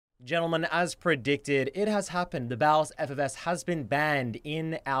Gentlemen, as predicted, it has happened. The Baus FFS has been banned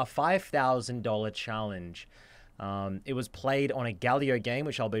in our $5,000 challenge. It was played on a Galio game,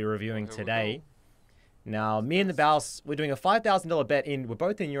 which I'll be reviewing today. Now, me and the Baus, we're doing a $5,000 bet in. We're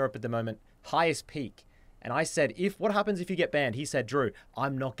both in Europe at the moment. Highest peak. And I said, what happens if you get banned? He said, Drew,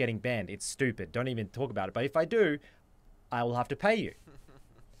 I'm not getting banned. It's stupid. Don't even talk about it. But if I do, I will have to pay you.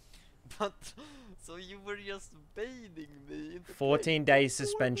 But, so you were just baiting me into 14 days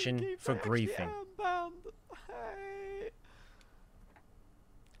suspension for griefing. Hey.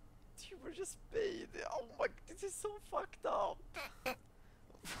 You were just baiting. Oh my, this is so fucked up.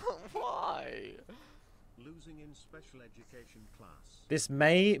 Why? Losing in special education class. This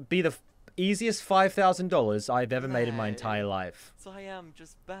may be the easiest $5,000 I've ever made in my entire life. So I am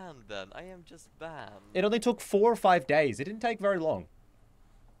just banned then. I am just banned. It only took 4 or 5 days. It didn't take very long.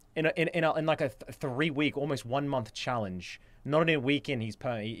 In like a 3-week, almost 1-month challenge. Not in a weekend. He's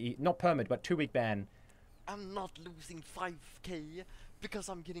not permit, but 2-week ban. I'm not losing 5k because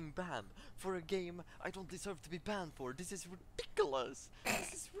I'm getting banned for a game I don't deserve to be banned for. This is ridiculous.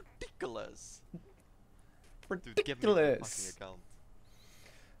 This is ridiculous. Ridiculous. Dude, give me the fucking account.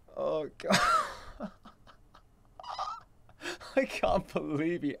 Oh god. I can't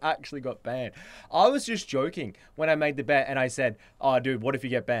believe he actually got banned. I was just joking when I made the bet and I said, oh dude, what if you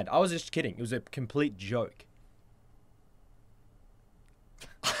get banned? I was just kidding. It was a complete joke.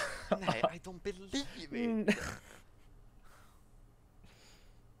 I don't believe it.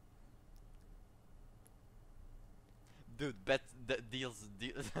 Dude, bet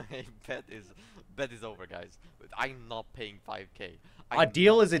is over, guys. I'm not paying 5k. A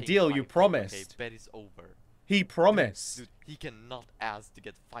deal is a deal. You promised. Okay, bet is over. He promised. Dude, he cannot ask to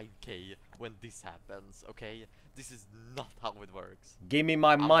get 5k when this happens. Okay, this is not how it works. Give me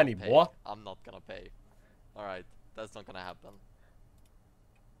my money, boy. I'm not gonna pay. All right, that's not gonna happen.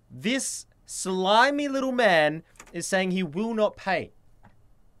 This slimy little man is saying he will not pay.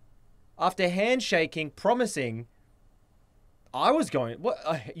 After handshaking, promising, I was going, what,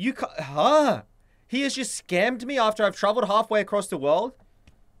 he has just scammed me after I've traveled halfway across the world?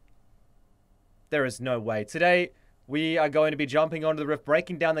 There is no way. Today, we are going to be jumping onto the rift,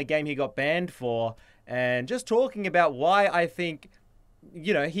 breaking down the game he got banned for, and just talking about why I think,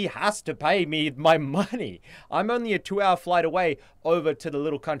 you know, he has to pay me my money. I'm only a 2-hour flight away over to the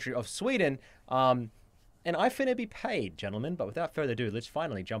little country of Sweden, and I finna be paid, gentlemen. But without further ado, let's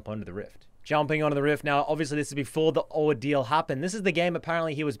finally jump onto the rift. Jumping onto the rift now, obviously this is before the ordeal happened. This is the game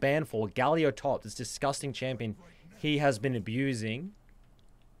apparently he was banned for. Galio top, this disgusting champion he has been abusing.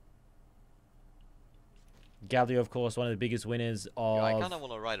 Galio, of course, one of the biggest winners of... Yo, I kind of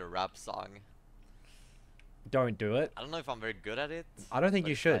want to write a rap song. Don't do it. I don't know if I'm very good at it. I don't think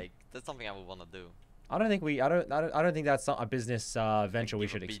you should. Like, that's something I would want to do. I don't think we... I don't think that's a business venture we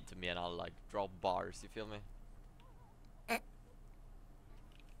should... Give a beat to me and I'll like drop bars. You feel me?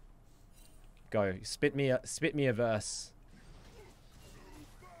 Go. Spit me a verse.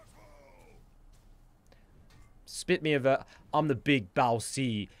 Spit me a verse. I'm the big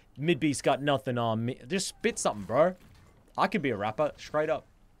Balsi. Midbeast got nothing on me. Just spit something, bro. I could be a rapper, straight up.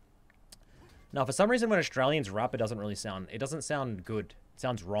 Now, for some reason, when Australians rap, it doesn't really sound... It doesn't sound good. It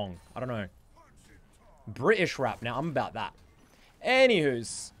sounds wrong. I don't know. British rap. Now, I'm about that.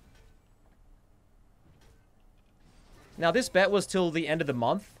 Anywho's. Now, this bet was till the end of the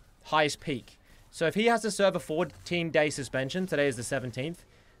month. Highest peak. So, if he has to serve a 14-day suspension, today is the 17th,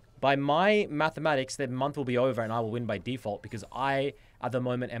 by my mathematics, the month will be over and I will win by default because I, at the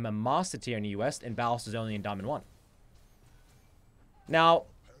moment, am a master tier in the US and Baus is only in Diamond 1. Now,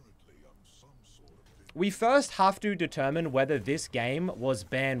 we first have to determine whether this game was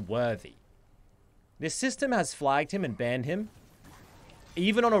ban-worthy. This system has flagged him and banned him.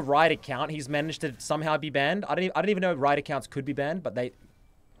 Even on a right account, he's managed to somehow be banned. I don't even know right accounts could be banned, but they...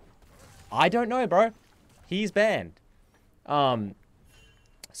 I don't know, bro. He's banned.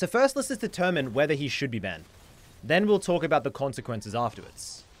 So first, let's just determine whether he should be banned. Then we'll talk about the consequences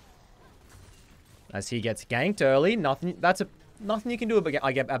afterwards. As he gets ganked early, nothing you can do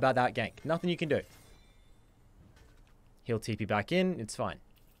about that gank. Nothing you can do. He'll TP back in. It's fine.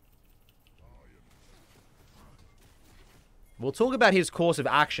 We'll talk about his course of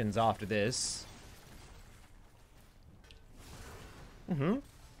actions after this.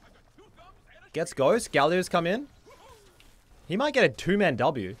 Gets Ghost. Galio's come in. He might get a 2-man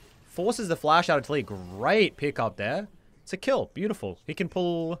W. Forces the flash out of Tlee. Great pickup there. It's a kill. Beautiful. He can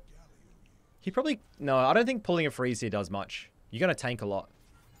pull... He probably... No, I don't think pulling a freeze here does much. You're going to tank a lot.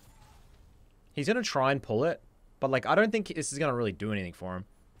 He's going to try and pull it. But, like, I don't think this is going to really do anything for him.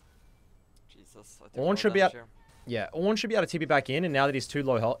 Jesus. Ornn should be out... Yeah, Ornn should be able to tip it back in, and now that he's too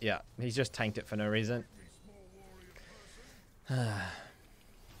low health, yeah, he's just tanked it for no reason.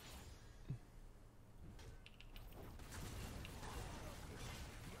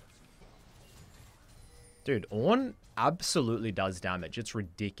 Dude, Ornn absolutely does damage. It's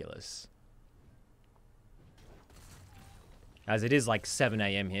ridiculous. As it is like 7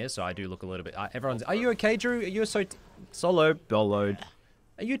 a.m. here, so I do look a little bit... everyone's... Are you okay, Drew? Are you so... Solo? Bellowed.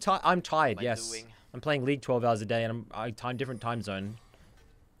 Are you tired? I'm tired, yes. I'm playing League 12 hours a day, and I'm different time zone.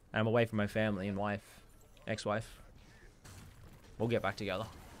 And I'm away from my family and wife. Ex-wife. We'll get back together.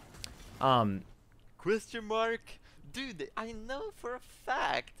 Question mark? Dude, I know for a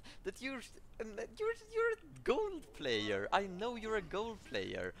fact that you're a gold player. I know you're a gold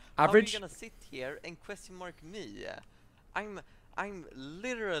player. Average? How are you gonna sit here and question mark me? I'm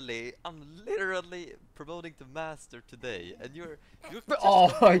literally promoting to master today, and you're just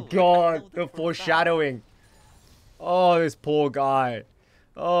oh my gold. god, the foreshadowing. Oh, this poor guy.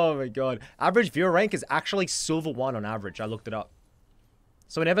 Oh my god. Average viewer rank is actually silver 1 on average. I looked it up.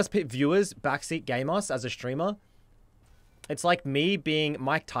 So whenever viewers backseat game us as a streamer, it's like me being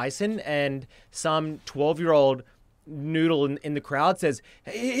Mike Tyson and some 12-year-old noodle in the crowd says,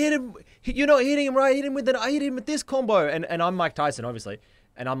 hey, hit him, you're not hitting him right, I hit him with this combo. And I'm Mike Tyson, obviously.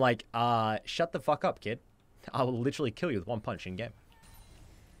 And I'm like, shut the fuck up, kid. I will literally kill you with one punch in game.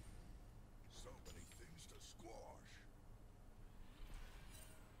 So many things to squash.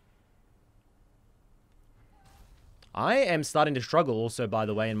 I am starting to struggle also, by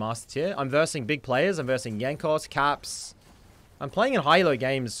the way, in Master Tier. I'm versing big players. I'm versing Yankos, Caps. I'm playing in high-elo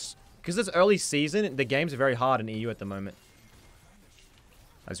games. Because it's early season, the games are very hard in EU at the moment.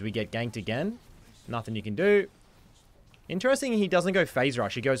 As we get ganked again. Nothing you can do. Interesting, he doesn't go phase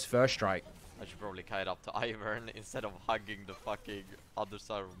rush. He goes first strike. I should probably kite up to Ivern instead of hugging the fucking other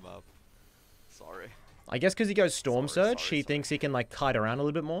side of the map. Sorry. I guess because he goes Storm Surge, he thinks he can like kite around a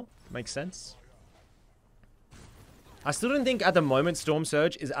little bit more. Makes sense. I still don't think at the moment Storm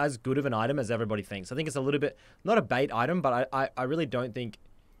Surge is as good of an item as everybody thinks. I think it's a little bit, not a bait item, but I really don't think,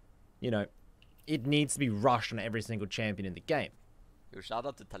 you know, it needs to be rushed on every single champion in the game. Yo, shout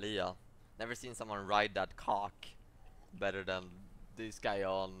out to Talia. Never seen someone ride that cock better than this guy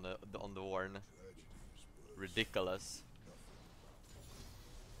on the Warren. Ridiculous.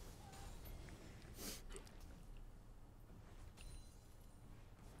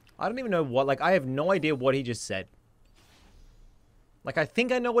 I don't even know what, like, I have no idea what he just said. Like, I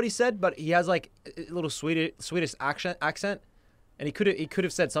think I know what he said, but he has, like, a little Swedish accent. And he could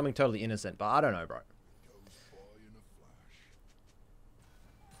have said something totally innocent, but I don't know, bro.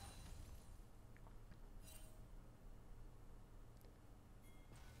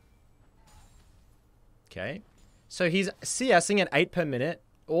 Okay. So he's CSing at 8 per minute.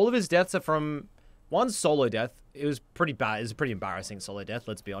 All of his deaths are from one solo death. It was pretty bad. It was a pretty embarrassing solo death,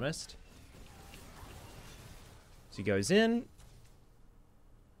 let's be honest. So he goes in.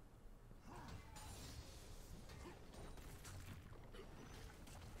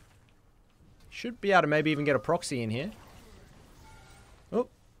 Should be able to maybe even get a proxy in here. Oh.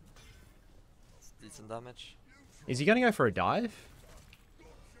 It's decent damage. Is he going to go for a dive?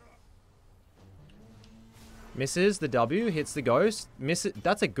 Misses the W, hits the ghost. Misses.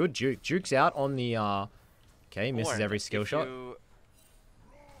 That's a good juke. Juke's out on the... Okay, misses every skill shot.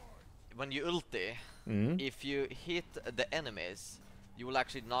 When you ulti, if you hit the enemies, you will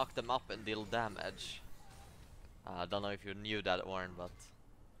actually knock them up and deal damage. I don't know if you knew that, Warren, but...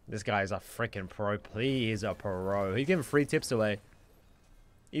 This guy is a freaking pro. He's a pro. He's giving free tips away.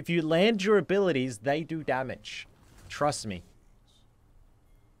 If you land your abilities, they do damage. Trust me.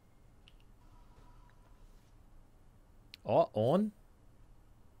 Oh, Ornn?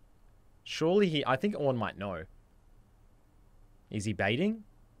 Surely he... I think Ornn might know. Is he baiting?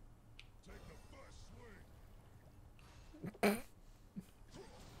 It's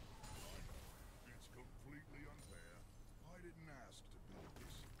completely unfair. I didn't ask to do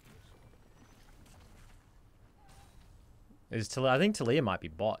this. I think Talia might be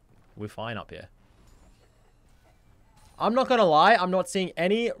bot. We're fine up here. I'm not gonna lie, I'm not seeing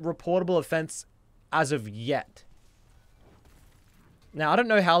any reportable offense as of yet. Now, I don't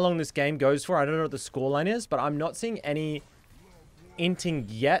know how long this game goes for. I don't know what the scoreline is, but I'm not seeing any inting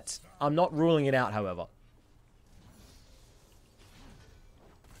yet. I'm not ruling it out, however.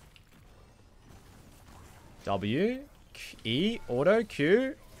 W, E, auto,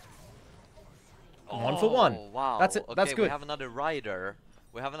 Q. Oh, 1 for 1. Wow. That's it. Okay, That's good. We have another rider.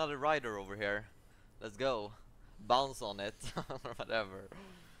 We have another rider over here. Let's go. Bounce on it. Or whatever.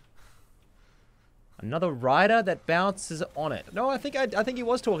 Another rider that bounces on it. No, I think he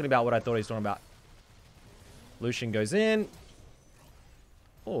was talking about what I thought he was talking about. Lucian goes in.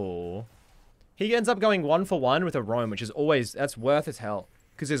 Oh. He ends up going 1-for-1 with a roam, which is always... That's worth as hell.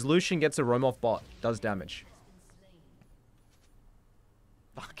 Because his Lucian gets a roam off bot. Does damage.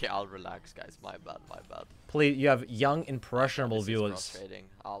 Okay, I'll relax, guys. My bad, my bad. Please, you have young, impressionable This is viewers. frustrating.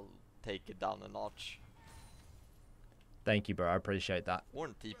 I'll take it down a notch. Thank you, bro. I appreciate that.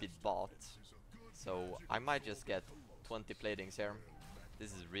 Warren TP'd bot. So I might just get 20 platings here. This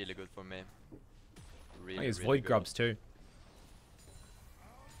is really good for me. Really, I use really Void good. Grubs too.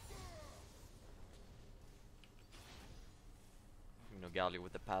 You know, Galio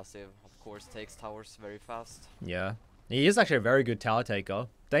with the passive, of course, takes towers very fast. Yeah. He is actually a very good tower taker.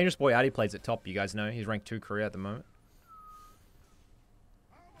 Dangerous Boy Addy plays at top, you guys know. He's ranked 2 career at the moment.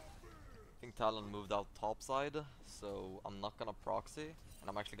 I think Talon moved out top side, so I'm not gonna proxy, and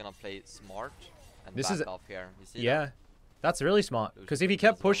I'm actually gonna play smart and This back is off here. You see Yeah. that? That's really smart. Because if he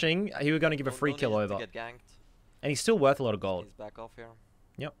kept pushing, he was going to give a free kill need over. to get ganked. And he's still worth a lot of gold. He's back off here.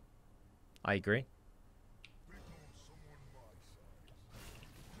 Yep. I agree.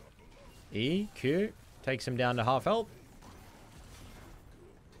 EQ takes him down to half health.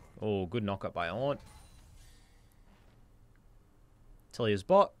 Oh, good knockup by Aunt. Talia's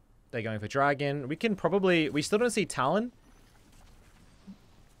bot. They're going for Dragon. We can probably... We still don't see Talon.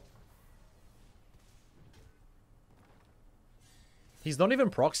 He's not even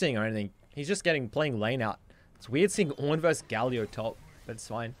proxying or anything. He's just playing lane out. It's weird seeing Ornn versus Galio top, but it's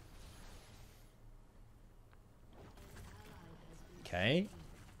fine. Okay.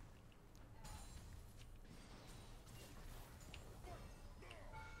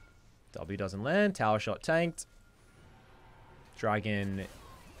 W doesn't land. Tower shot tanked. Dragon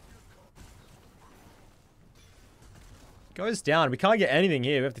goes down. We can't get anything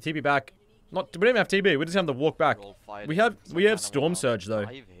here. We have to TP back. We don't even have TP. We just have to walk back. We have Storm Surge though.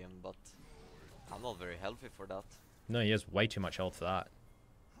 Him, but I'm not very healthy for that. No, he has way too much health for that.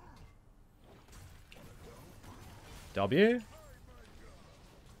 W.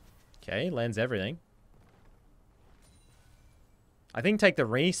 Okay, lands everything. I think take the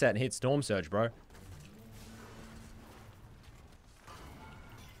reset and hit Storm Surge, bro.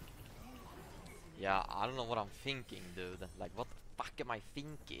 Yeah, I don't know what I'm thinking, dude. Like, what the fuck am I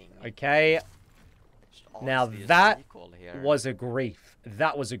thinking? Okay, Should now honestly just that recall here. was a grief.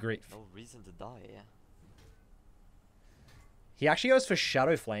 That was a grief. No reason to die. He actually goes for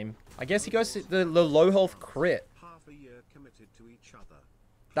Shadow Flame. I guess he goes to the low health crit. Half a year committed to each other.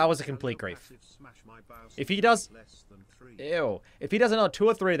 That was a complete grief. Massive smash my bows If he does... less than 3. Ew. If he does another 2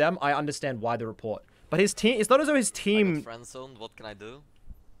 or 3 of them, I understand why the report. But his team... It's not as though his I team... got friend zoned. What can I do?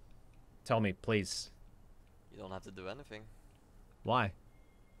 Tell me, please. You don't have to do anything. Why?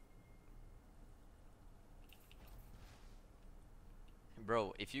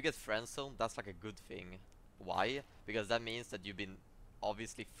 Bro, if you get friend zoned, that's like a good thing. Why? Because that means that you've been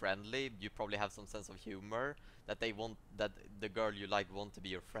obviously friendly. You probably have some sense of humor. That they want, that the girl you like want to be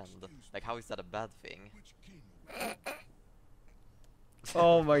your friend. Like, how is that a bad thing?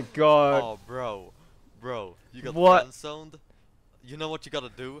 Oh my god. Oh, bro, you got What? friend zoned. You know what you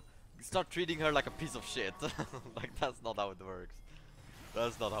gotta do? Start treating her like a piece of shit. Like, that's not how it works.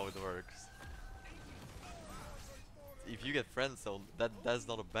 That's not how it works. If you get friend zoned, that's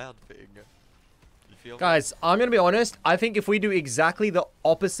not a bad thing. You feel me? Guys, I'm going to be honest. I think if we do exactly the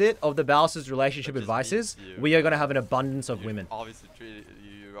opposite of the Bowser's relationship That just advices, means you- we are going to have an abundance of You're women. Obviously,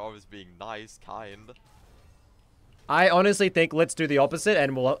 you're always being nice, kind. I honestly think let's do the opposite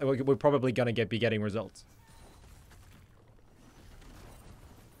and we're probably going to be getting results.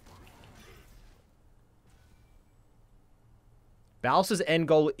 Bowser's end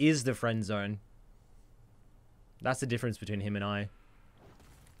goal is the friend zone. That's the difference between him and I.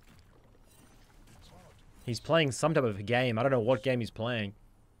 He's playing some type of a game. I don't know what game he's playing.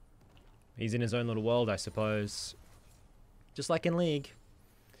 He's in his own little world, I suppose. Just like in League.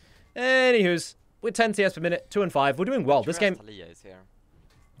 Anywho's, we're 10 CS per minute, 2 and 5. We're doing well. This game... Talia is here.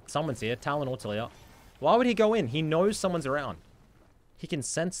 Someone's here. Talon or Talia. Why would he go in? He knows someone's around. He can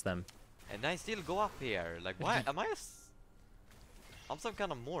sense them. And I still go up here. Like, why? Am I I'm some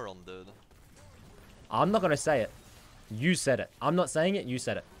kind of moron, dude. I'm not going to say it. You said it. I'm not saying it. You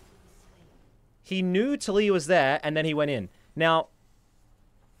said it. He knew Talia was there, and then he went in. Now,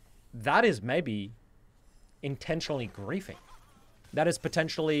 that is maybe intentionally griefing. That is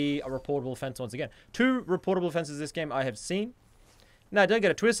potentially a reportable offense once again. 2 reportable offenses this game I have seen. Now, don't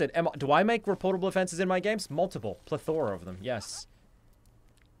get it twisted. Do I make reportable offenses in my games? Multiple. Plethora of them, yes.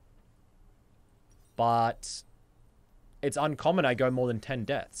 But it's uncommon I go more than 10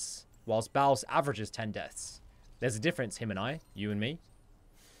 deaths, whilst Baus averages 10 deaths. There's a difference, him and I, you and me.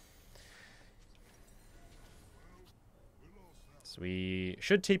 So we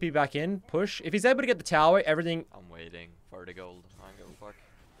should TP back in. Push. If he's able to get the tower, everything... I'm waiting for the gold. I don't give a fuck.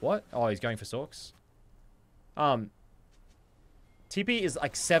 What? Oh, he's going for Sorks. TP is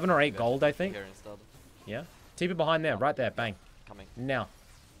like 7 or 8 gold, I think. Here instead. Yeah. TP behind there. Right there. Bang. Coming. Now.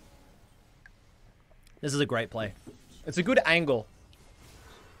 This is a great play. It's a good angle.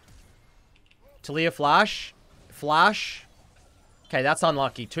 Talia flash. Flash. Okay, that's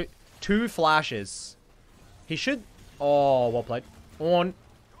unlucky. Two flashes. He should... Oh, well played. Ornn.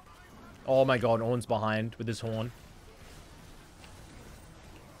 Oh my god, Ornn's behind with his horn.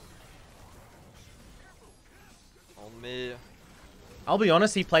 On me. I'll be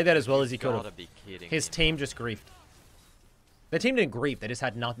honest, he played that as well as he could Gotta have. be kidding His me. team just griefed. The team didn't grief, they just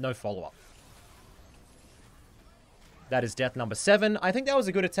had no follow-up. That is death number 7. I think that was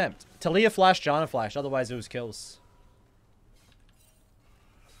a good attempt. Talia flash, Janna flash, otherwise it was kills.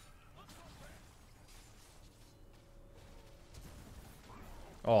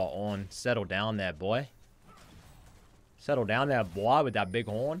 Oh, Ornn, settle down there, boy. Settle down there, boy, with that big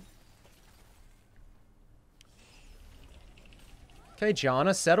horn. Okay,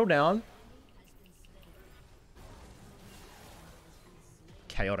 Janna, settle down.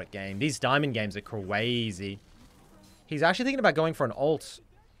 Chaotic game. These diamond games are crazy. He's actually thinking about going for an ult.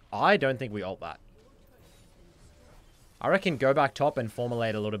 I don't think we ult that. I reckon go back top and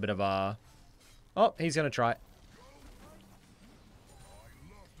formulate a little bit of a... Oh, he's going to try.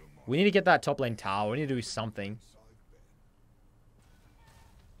 We need to get that top lane tower. We need to do something.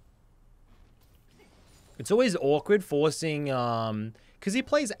 It's always awkward forcing... Because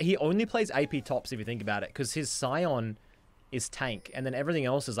he only plays AP tops if you think about it. Because his Scion is tank. And then everything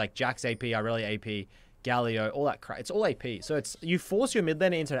else is like Jax AP, Irelia AP, Galio, all that crap. It's all AP. So it's you force your mid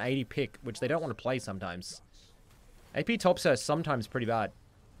laner into an 80 pick, which they don't want to play sometimes. AP tops are sometimes pretty bad.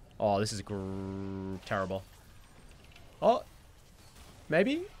 Oh, this is terrible. Oh.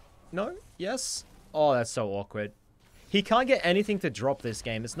 Maybe? No? Yes? Oh, that's so awkward. He can't get anything to drop this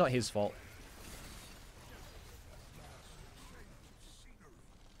game. It's not his fault.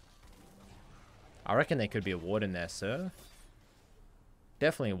 I reckon there could be a ward in there, sir.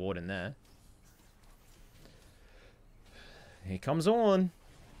 Definitely a ward in there. Here comes on.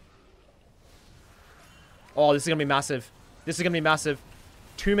 Oh, this is going to be massive. This is going to be massive.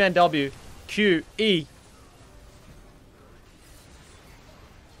 2-man W. Q. E.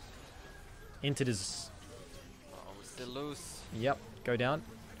 Into this. Oh, we still lose. Yep. Go down.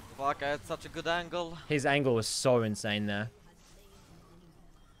 Fuck, I had such a good angle. His angle was so insane there.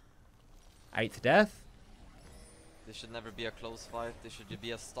 8th death. This should never be a close fight. This should be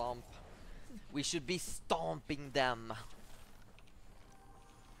a stomp. We should be stomping them.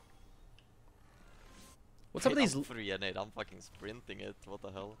 What's up with these... I'm 3 and 8. I'm fucking sprinting it. What the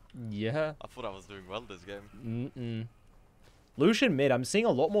hell? Yeah. I thought I was doing well this game. Lucian mid. I'm seeing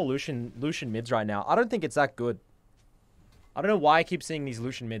a lot more Lucian mids right now. I don't think it's that good. I don't know why I keep seeing these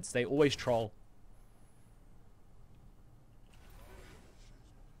Lucian mids. They always troll.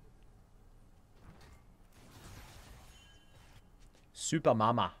 Super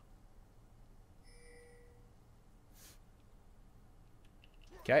Mama.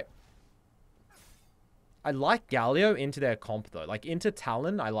 Okay. I like Galio into their comp though. Like into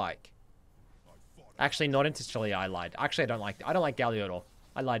Talon, I like. Actually, not into Talia. I lied. Actually, I don't like Galio at all.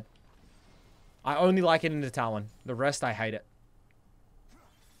 I lied. I only like it into Talon. The rest, I hate it.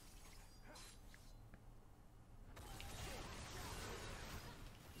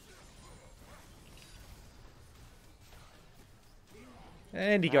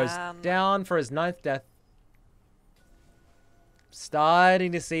 And he goes down for his 9th death.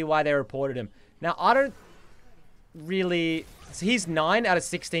 Starting to see why they reported him. Now, I don't really... So he's 9 out of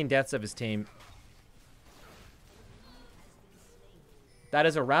 16 deaths of his team. That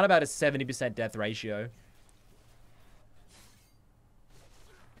is around about a 70% death ratio.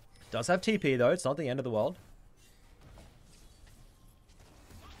 Does have TP, though. It's not the end of the world.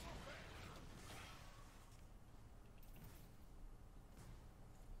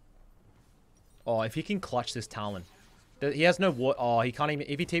 Oh, if he can clutch this Talon. He has no water. Oh, he can't even...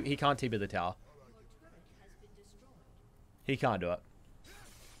 If he can't TP the tower. He can't do it.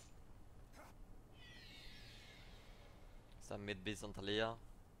 Is that Midbeast on Talia?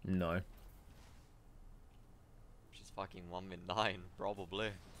 No. She's fucking 1v9, probably.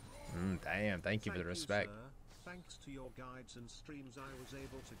 Damn, thank you for the respect. You, sir. Thanks to your guides and streams, I was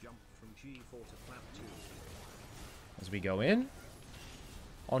able to jump from G4 to Plat 2. As we go in.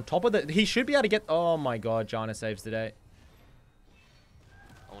 On top of the... He should be able to get... Oh my god, Janna saves today.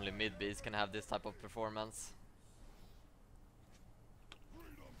 Only Midbeast can have this type of performance.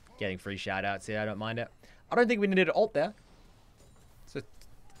 Getting free shoutouts here, I don't mind it. I don't think we needed an ult there.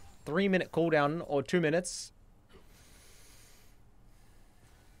 3-minute cooldown or 2 minutes.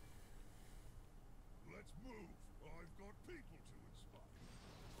 Let's move. I've got people to inspire.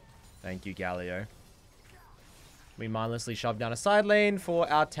 Thank you, Galio. We mindlessly shove down a side lane for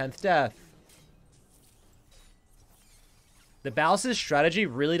our 10th death. The Bowser's strategy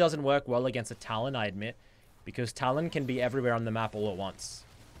really doesn't work well against a Talon, I admit, because Talon can be everywhere on the map all at once.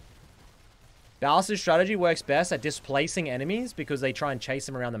 Bowser's strategy works best at displacing enemies because they try and chase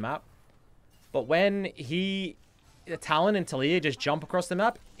him around the map. But when Talon and Talia just jump across the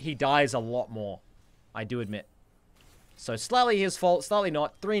map, he dies a lot more. I do admit. So slightly his fault, slightly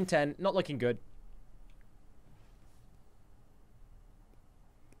not. 3 and 10, not looking good.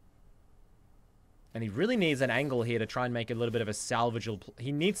 And he really needs an angle here to try and make it a little bit of a salvageable...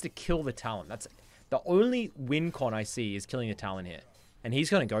 He needs to kill the Talon. That's the only win con I see is killing the Talon here. And he's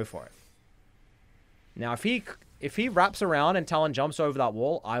going to go for it. Now, if he wraps around and Talon jumps over that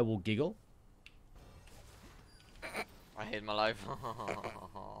wall, I will giggle. I hate my life.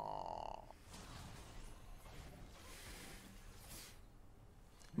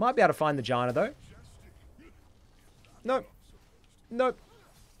 Might be able to find the Janna, though. Nope. Nope.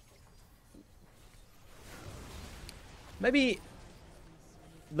 Maybe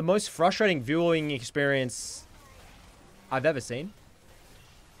the most frustrating viewing experience I've ever seen.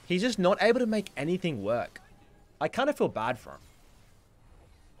 He's just not able to make anything work. I kind of feel bad for him.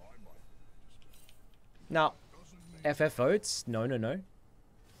 Now, FF votes? No, no, no.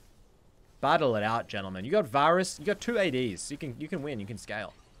 Battle it out, gentlemen. You got Varus. You got 2 ADs. You can win. You can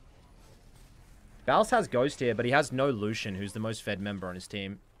scale. Val's has Ghost here, but he has no Lucian, who's the most fed member on his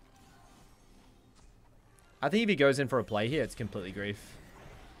team. I think if he goes in for a play here, it's completely grief.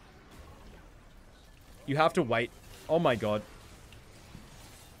 You have to wait. Oh my god.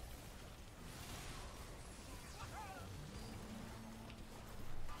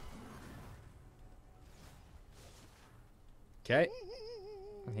 Okay.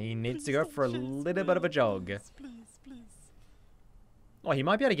 He needs to go for a little bit of a jog. Oh, he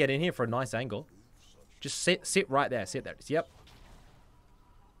might be able to get in here for a nice angle. Just sit right there. Sit there. Yep.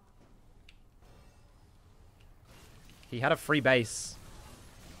 He had a free base.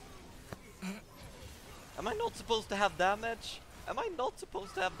 Am I not supposed to have damage? Am I not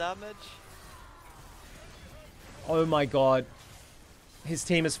supposed to have damage? Oh my god. His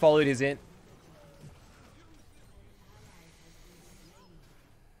team has followed his int.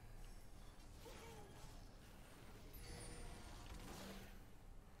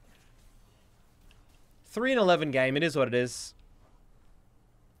 Three and 11 game. It is what it is.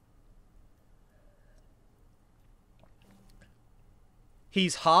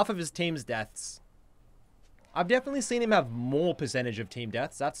 He's half of his team's deaths. I've definitely seen him have more percentage of team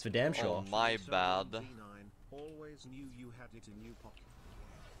deaths. That's for damn sure. Oh, my bad. Always knew you had it in your pocket.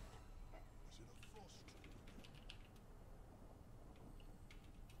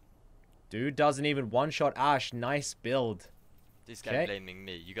 Dude doesn't even one-shot Ash. Nice build. This guy blaming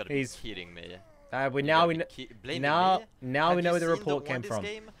me. You gotta be kidding me. Now we know where the report came from.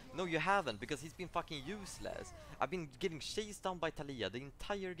 Game? No, you haven't, because he's been fucking useless. I've been getting chased down by Talia the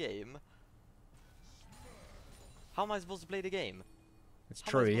entire game. How am I supposed to play the game? It's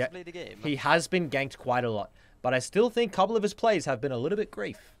true. He has been ganked quite a lot, but I still think a couple of his plays have been a little bit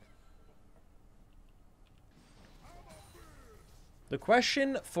grief. The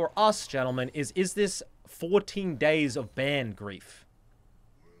question for us, gentlemen, is this 14 days of ban grief?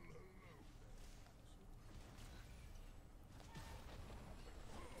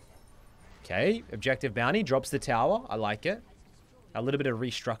 Okay, objective bounty drops the tower. I like it. A little bit of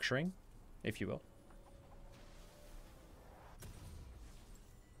restructuring, if you will.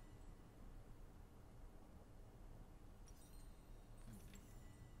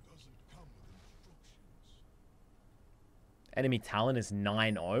 Enemy Talon is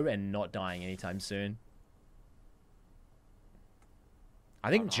 9-0 and not dying anytime soon.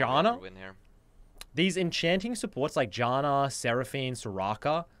 I think Janna, these enchanting supports like Janna, Seraphine,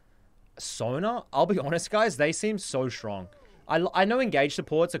 Soraka, Sona, I'll be honest, guys, they seem so strong. I know engage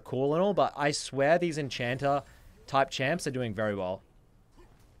supports are cool and all, but I swear these enchanter type champs are doing very well.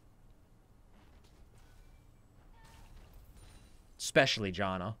 Especially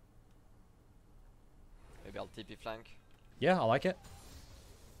Janna. Maybe I'll TP flank. Yeah, I like it.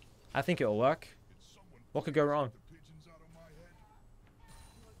 I think it'll work. What could go wrong?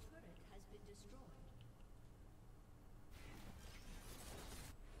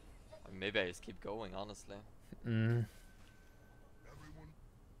 Maybe I just keep going, honestly.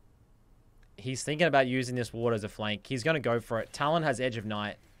 He's thinking about using this ward as a flank. He's going to go for it. Talon has Edge of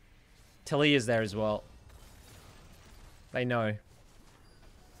Night. Tilly is there as well. They know.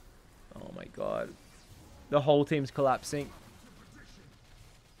 god. The whole team's collapsing.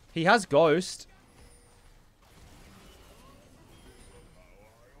 He has Ghost.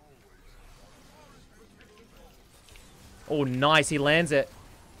 Oh, nice. He lands it.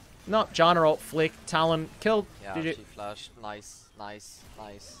 No, Janna ult, flick, Talon, killed. Yeah, GG. she flashed. Nice, nice,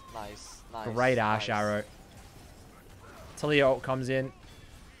 nice, nice, nice. Great Ash nice. arrow. Talia ult comes in.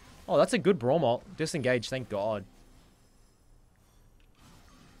 Oh, that's a good Braum ult. Disengage, thank God.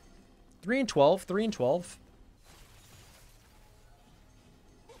 3 and 12, 3 and 12.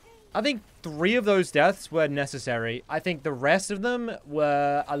 I think 3 of those deaths were necessary. I think the rest of them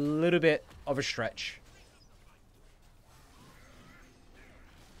were a little bit of a stretch.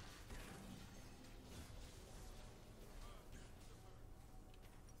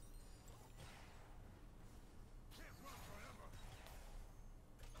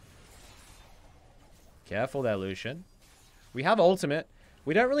 Careful there, Lucian. We have ultimate.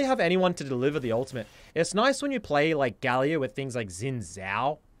 We don't really have anyone to deliver the ultimate. It's nice when you play like Galio with things like Xin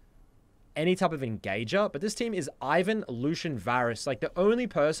Zhao. Any type of engager. But this team is Ivan, Lucian, Varus. Like the only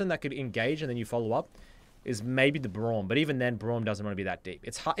person that could engage and then you follow up is maybe the Braum. But even then, Braum doesn't want to be that deep.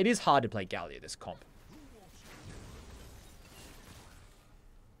 It is hard to play Galio, this comp.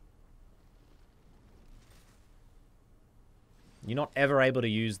 You're not ever able to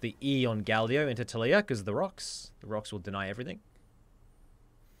use the E on Galio into Talia because of the rocks. The rocks will deny everything.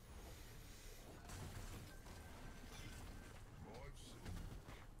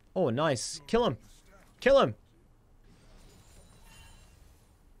 Oh, nice. Kill him. Kill him.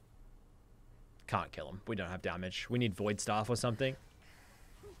 Can't kill him. We don't have damage. We need Void Staff or something.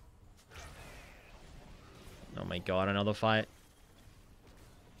 Oh my god, another fight.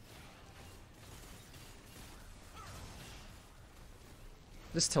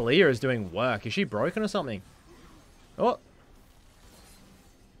 This Talia is doing work. Is she broken or something? Oh.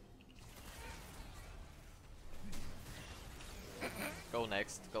 Go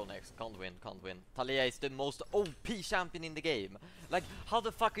next, go next. Can't win, can't win. Talia is the most OP champion in the game. Like, how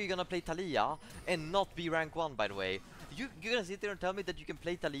the fuck are you gonna play Talia and not be rank 1, by the way? You're gonna sit there and tell me that you can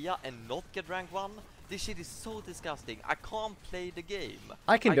play Talia and not get rank 1? This shit is so disgusting. I can't play the game.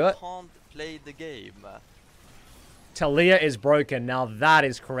 I can do it. I can't play the game. Talia is broken. Now that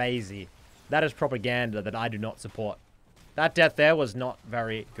is crazy. That is propaganda that I do not support. That death there was not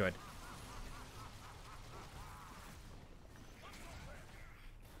very good.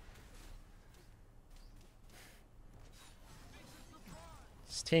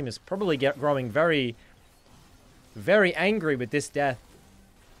 This team is probably growing very, very angry with this death.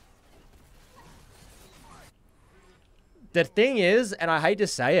 The thing is, and I hate to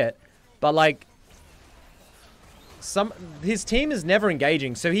say it, but like, his team is never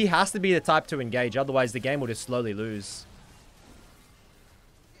engaging, so he has to be the type to engage, otherwise the game will just slowly lose.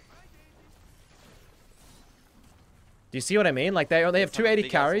 Do you see what I mean? Like they have 280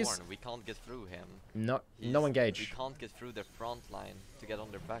 carries. We can't get through him. No engage. We can't get through their front line to get on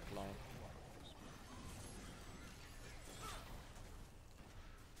their back line.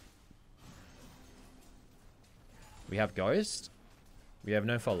 We have Ghost. We have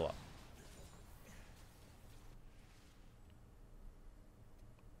no follow-up.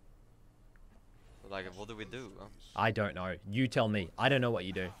 Like, what do we do? I don't know. You tell me. I don't know what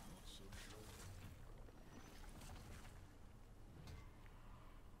you do.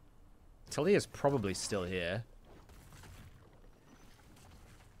 Talia's probably still here.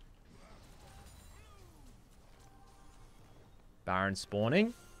 Baron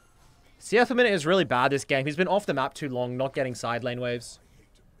spawning. CF a minute is really bad this game. He's been off the map too long, not getting side lane waves.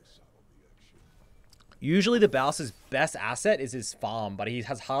 Usually the Bowser's best asset is his farm, but he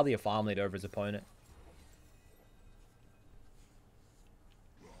has hardly a farm lead over his opponent.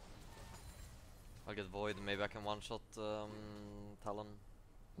 I'll get Void, maybe I can one-shot Talon.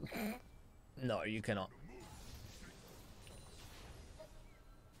 No, you cannot.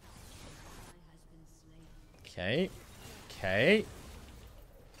 Okay. Okay.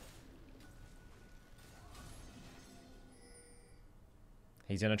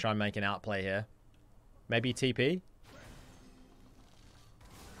 He's going to try and make an outplay here. Maybe TP?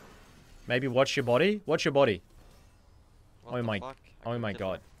 Maybe watch your body? Watch your body. What Oh my, fuck? oh my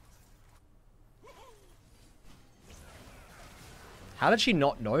god. How did she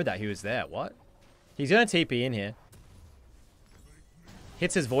not know that he was there? What? He's going to TP in here.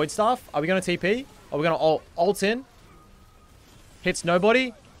 Hits his Void Staff. Are we going to TP? Are we going to ult in? Hits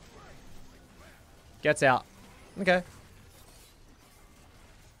nobody. Gets out. Okay.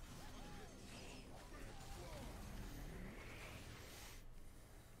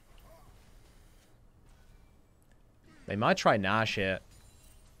 They might try Nash here.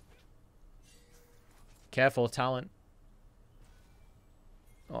 Careful, Talon.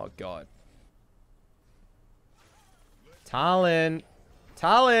 Oh, God. Talon.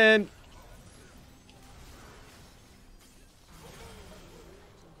 Talon.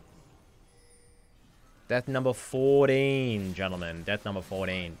 Death number 14, gentlemen. Death number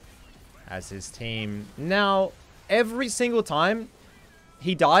 14 as his team. Now, every single time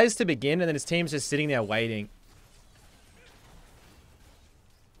he dies to begin and then his team's just sitting there waiting.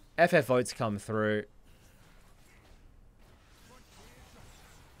 FF votes come through.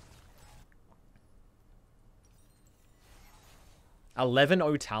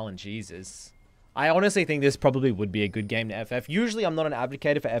 11-0 Talon, Jesus. I honestly think this probably would be a good game to FF. Usually I'm not an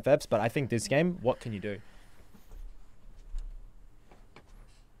advocate for FFs, but I think this game, what can you do?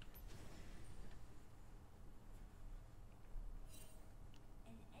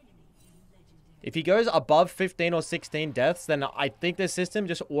 If he goes above 15 or 16 deaths, then I think the system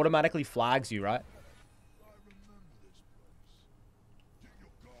just automatically flags you, right?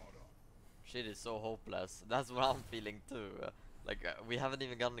 Shit is so hopeless. That's what I'm feeling too. We haven't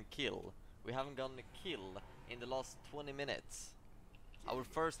even gotten a kill. We haven't gotten a kill in the last 20 minutes. Our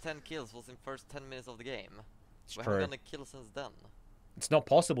first 10 kills was in first 10 minutes of the game. We haven't gotten a kill since then. It's not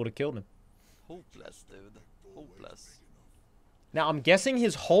possible to kill them. Hopeless, dude. Hopeless. Now, I'm guessing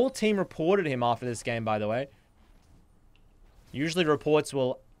his whole team reported him after this game, by the way. Usually reports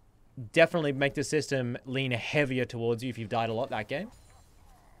will definitely make the system lean heavier towards you if you've died a lot that game.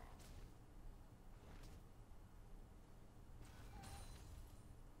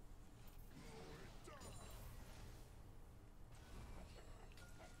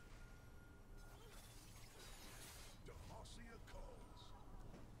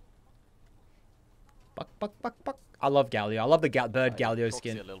 Buck, buck, buck. I love Galio. I love the bird Galio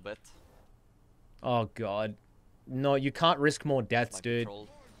skin. A little bit. Oh, God. No, you can't risk more deaths, dude.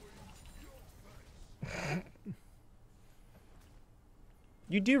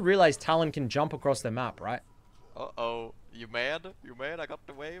 You do realize Talon can jump across the map, right? Uh-oh. You mad? You mad? I got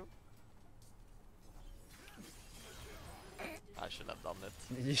the wave? I shouldn't have done it.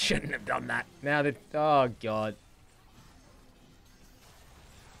 You shouldn't have done that. Now that... Oh, God.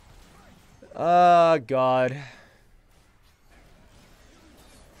 Oh, God.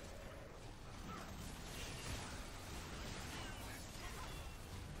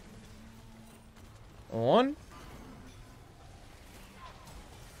 On.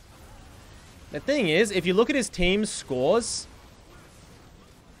 The thing is, if you look at his team's scores,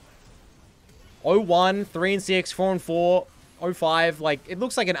 0-1, 3-6, 4-4, 0-5, like, it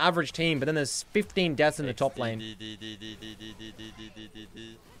looks like an average team, but then there's 15 deaths in the top lane.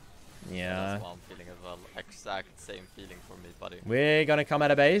 Yeah. That's what I'm feeling as well. Exact same feeling for me, buddy. We're gonna come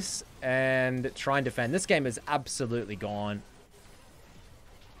out of base and try and defend. This game is absolutely gone.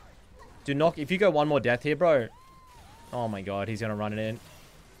 Do not... If you go one more death here, bro. Oh my God, he's gonna run it in.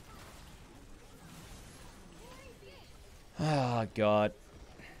 Oh, God.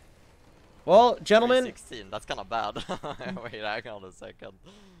 Well, gentlemen... 16, that's kind of bad. Wait, hang on a second.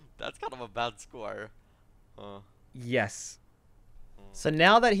 That's kind of a bad score. Yes. So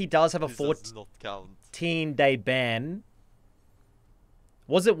now that he does have a 14-day ban,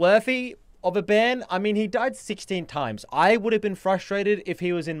 was it worthy of a ban? I mean, he died 16 times. I would have been frustrated if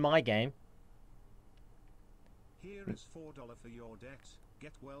he was in my game. Here is $4 for your debt.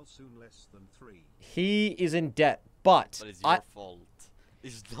 Get well soon, less than 3. He is in debt, but it's your fault.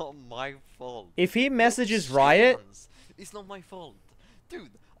 It's not my fault. If he messages Riot... It's not my fault.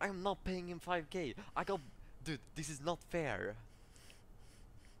 Dude, I'm not paying him 5k. Dude, this is not fair.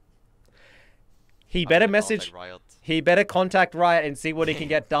 He better message... He better contact Riot and see what he can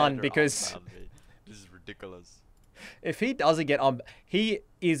get done, because... This is ridiculous. If he doesn't get on... He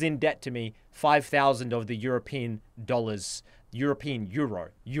is in debt to me 5,000 of the European dollars. European euro.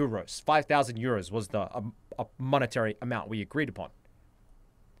 Euros. 5,000 euros was the monetary amount we agreed upon.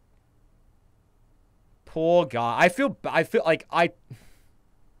 Poor guy. I feel like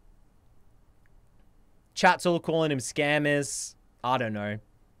Chat's all calling him scammers. I don't know.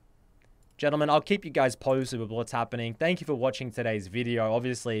 Gentlemen, I'll keep you guys posted with what's happening. Thank you for watching today's video.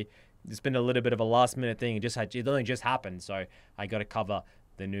 Obviously, it's been a little bit of a last-minute thing. It only just happened, so I got to cover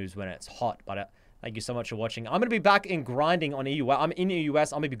the news when it's hot. But thank you so much for watching. I'm going to be back in grinding on EU. I'm in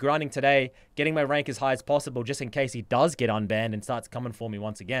EUS. I'm going to be grinding today, getting my rank as high as possible, just in case he does get unbanned and starts coming for me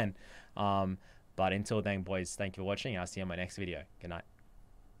once again. But until then, boys, thank you for watching. I'll see you on my next video. Good night.